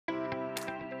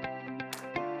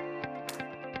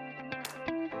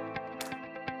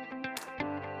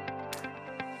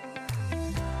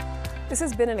This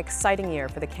has been an exciting year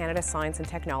for the Canada Science and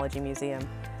Technology Museum.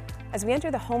 As we enter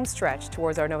the home stretch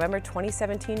towards our November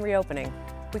 2017 reopening,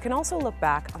 we can also look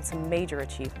back on some major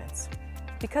achievements.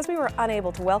 Because we were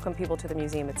unable to welcome people to the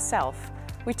museum itself,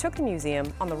 we took the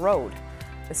museum on the road.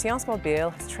 The Science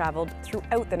Mobile has traveled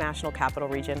throughout the National Capital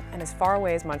Region and as far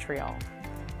away as Montreal.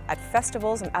 At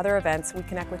festivals and other events, we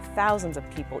connect with thousands of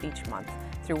people each month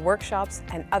through workshops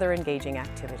and other engaging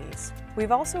activities.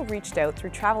 We've also reached out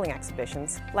through traveling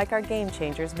exhibitions like our Game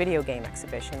Changers video game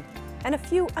exhibition and a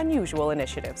few unusual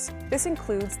initiatives. This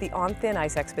includes the On Thin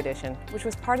Ice expedition, which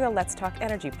was part of the Let's Talk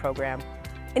Energy program.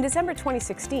 In December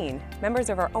 2016, members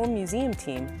of our own museum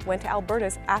team went to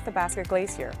Alberta's Athabasca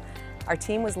Glacier. Our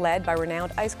team was led by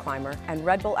renowned ice climber and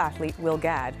Red Bull athlete Will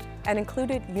Gadd and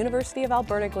included University of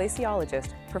Alberta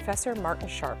glaciologist Professor Martin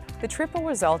Sharp. The trip will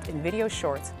result in video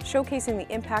shorts showcasing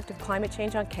the impact of climate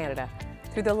change on Canada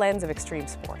through the lens of extreme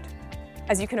sport.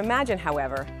 As you can imagine,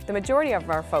 however, the majority of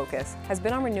our focus has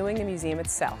been on renewing the museum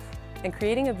itself and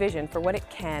creating a vision for what it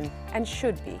can and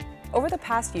should be. Over the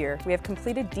past year, we have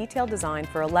completed detailed design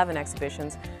for 11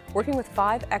 exhibitions, working with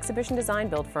 5 exhibition design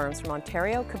build firms from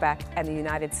Ontario, Quebec, and the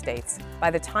United States.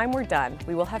 By the time we're done,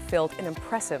 we will have filled an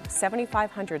impressive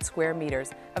 7,500 square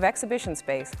meters of exhibition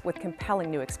space with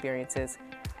compelling new experiences.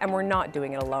 And we're not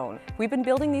doing it alone. We've been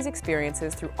building these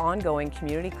experiences through ongoing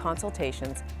community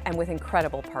consultations and with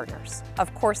incredible partners.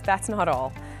 Of course, that's not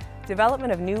all.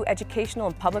 Development of new educational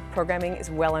and public programming is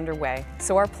well underway,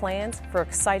 so are plans for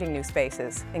exciting new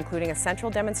spaces, including a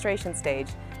central demonstration stage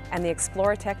and the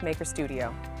Exploratech Maker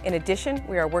Studio. In addition,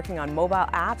 we are working on mobile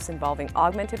apps involving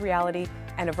augmented reality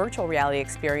and a virtual reality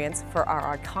experience for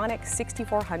our iconic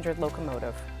 6400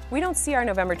 locomotive. We don't see our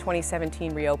November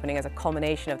 2017 reopening as a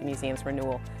culmination of the museum's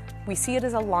renewal. We see it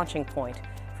as a launching point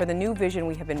for the new vision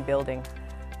we have been building.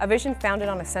 A vision founded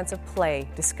on a sense of play,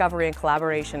 discovery, and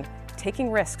collaboration,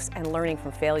 taking risks and learning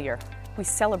from failure. We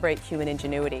celebrate human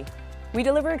ingenuity. We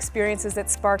deliver experiences that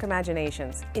spark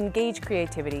imaginations, engage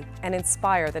creativity, and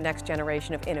inspire the next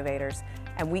generation of innovators,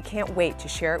 and we can't wait to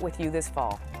share it with you this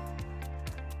fall.